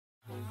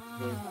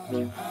Ain't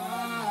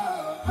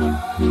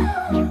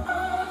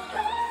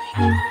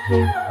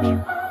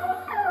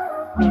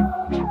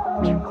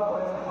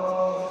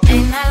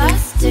I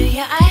lost to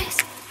your eyes,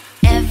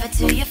 ever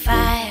to your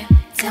fire?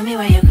 Tell me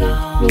where you're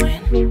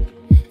going,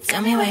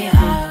 tell me where you're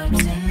out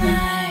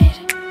tonight.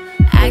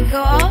 I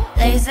go all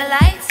laser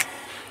lights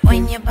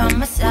when you're by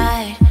my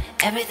side.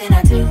 Everything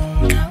I do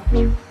now,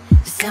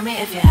 just tell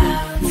me if you're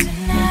out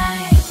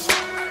tonight.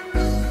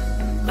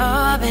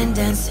 Oh, I've been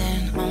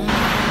dancing on my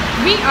own.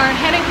 We are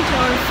heading to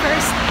our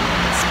first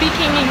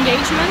speaking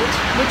engagement,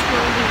 which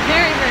will be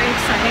very, very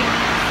exciting.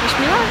 Wish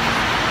me luck.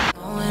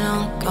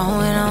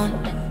 Going on,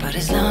 but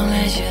as long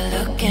as you're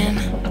looking,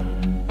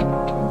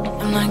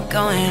 I'm not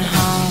going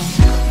home.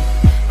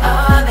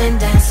 Oh, I've been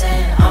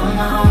dancing on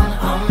my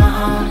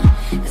own,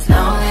 as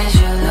long as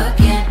you're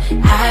looking,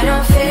 I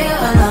don't feel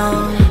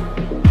alone.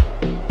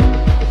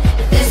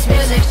 This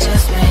music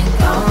just been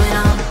going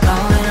on,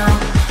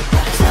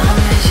 but as long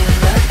as you're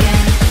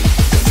looking,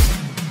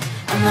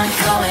 I'm not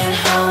going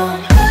home.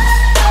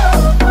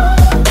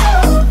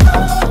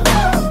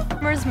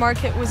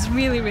 Market was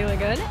really, really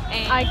good.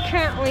 And I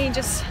currently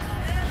just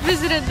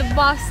visited the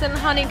Boston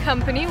Honey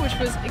Company, which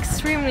was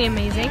extremely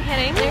amazing.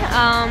 Heading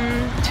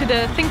to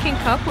the Thinking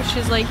Cup, which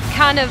is like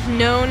kind of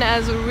known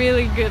as a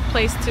really good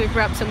place to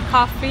grab some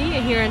coffee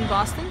here in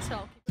Boston.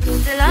 So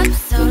still up,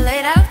 so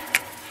late out,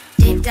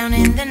 deep down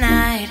in the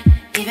night,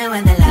 even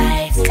when the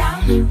lights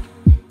down.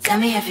 Tell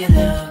me if you're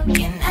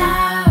looking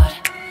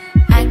out.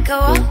 I go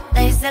all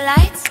laser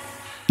lights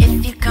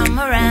if you come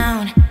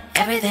around.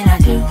 Everything I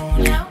do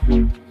now,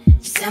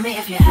 just tell me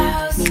if you're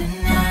out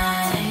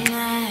tonight.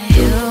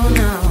 You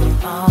know,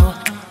 oh,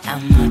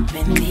 I'm up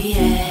in the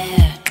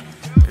air,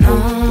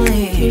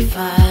 lonely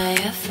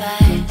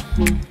firefight.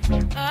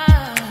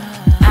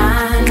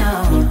 I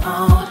know,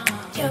 oh,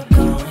 you're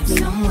going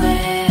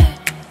somewhere.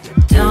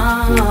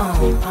 Don't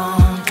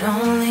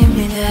leave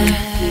me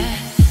there.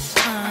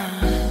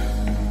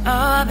 Oh,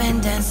 I've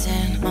been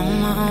dancing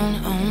on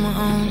my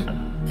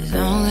own, as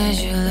long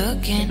as you're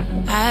looking,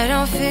 I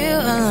don't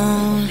feel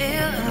alone.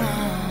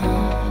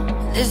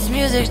 This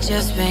music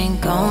just been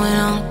going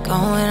on,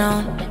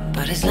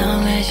 but as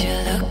long as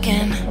you're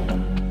looking,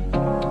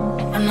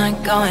 I'm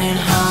not going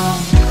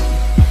home.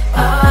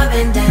 Oh, I've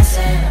been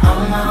dancing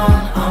on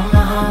my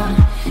own,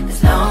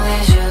 as long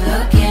as you're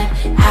looking,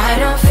 I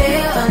don't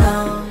feel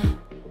alone.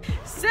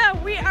 So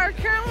we are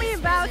currently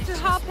about to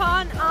hop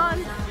on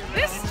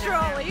this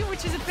trolley,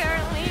 which is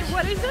apparently,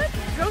 what is it?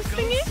 Ghost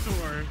thingy?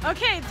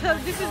 Okay, so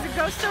this is the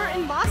ghost store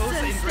in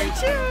Boston. Stay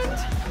tuned.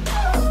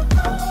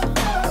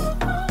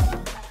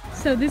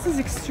 So this is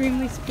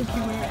extremely spooky.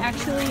 We're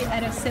actually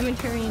at a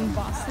cemetery in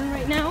Boston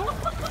right now.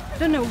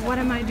 Don't know what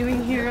am I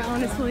doing here,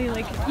 honestly.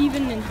 Like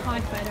even in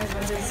Haifa, I don't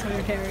know this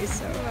cemetery.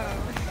 So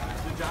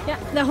yeah,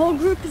 the whole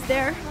group is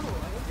there.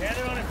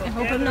 I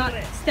hope I'm not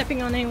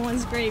stepping on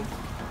anyone's grave.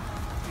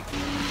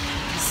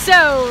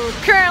 So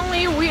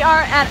currently we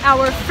are at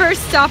our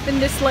first stop in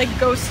this like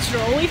ghost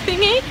trolley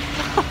thingy.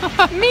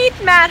 Meet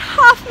Matt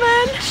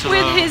Hoffman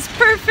with his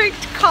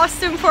perfect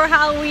costume for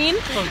Halloween.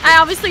 Okay. I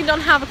obviously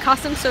don't have a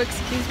costume, so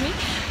excuse me.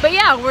 But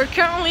yeah, we're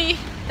currently,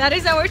 that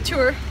is our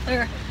tour.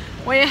 They're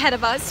way ahead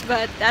of us,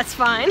 but that's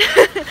fine.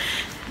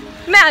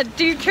 Matt,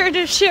 do you care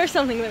to share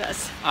something with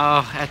us?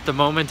 At the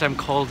moment I'm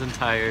cold and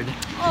tired.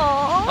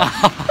 Aww.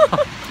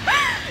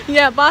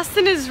 Yeah,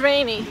 Boston is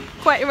rainy.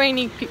 Quite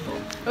rainy, people.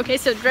 Okay,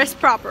 so dress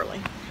properly.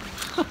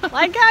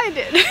 Like I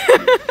did.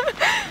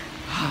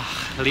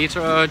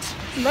 Leatroad.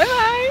 Bye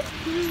bye.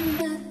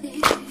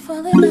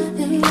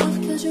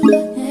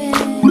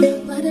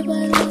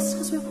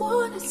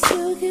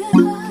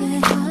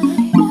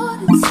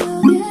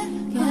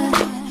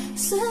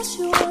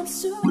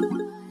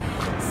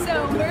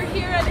 So we're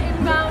here at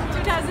Inbound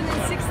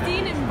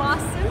 2016 in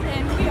Boston,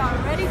 and we are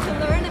ready to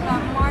learn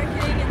about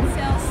marketing and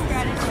sales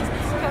strategies.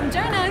 Come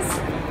join us.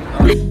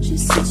 She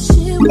said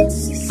she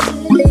wants to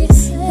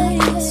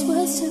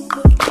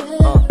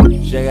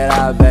check it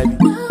out, baby.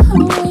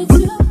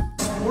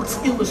 Sports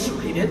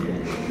Illustrated,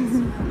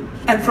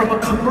 and from a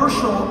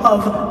commercial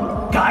of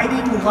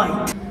Guiding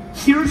Light.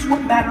 Here's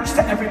what matters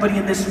to everybody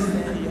in this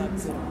room.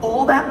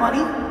 All that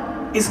money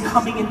is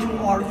coming into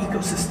our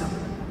ecosystem.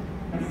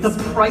 The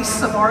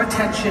price of our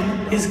attention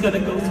is going to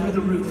go through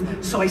the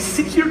roof. So I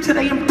sit here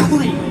today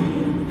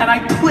and I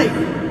plead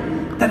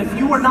that if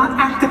you are not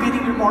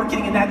activating your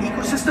marketing in that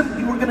ecosystem,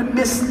 you are going to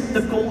miss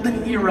the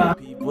golden era.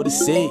 People to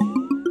see.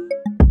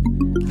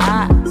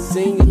 I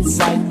sing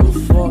inside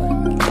before.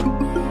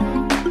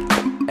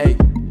 Hey.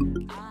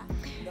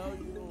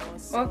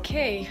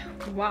 Okay,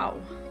 wow.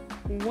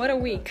 What a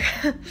week.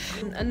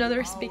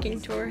 Another speaking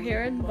tour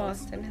here in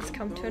Boston has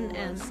come to an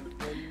end.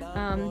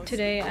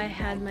 Today I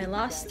had my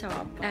last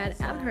stop at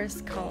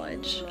Amherst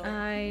College.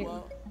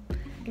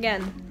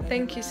 Again,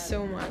 thank you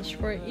so much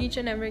for each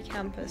and every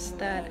campus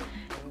that,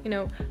 you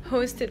know,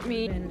 hosted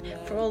me, and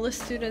for all the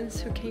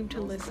students who came to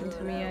listen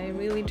to me. I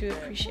really do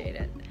appreciate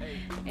it.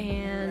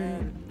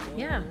 And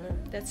yeah,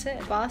 that's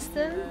it.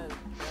 Boston,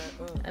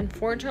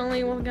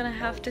 unfortunately, we're gonna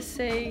have to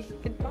say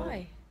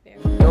goodbye.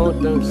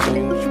 Don't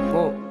say what you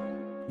want.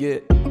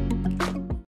 Yeah.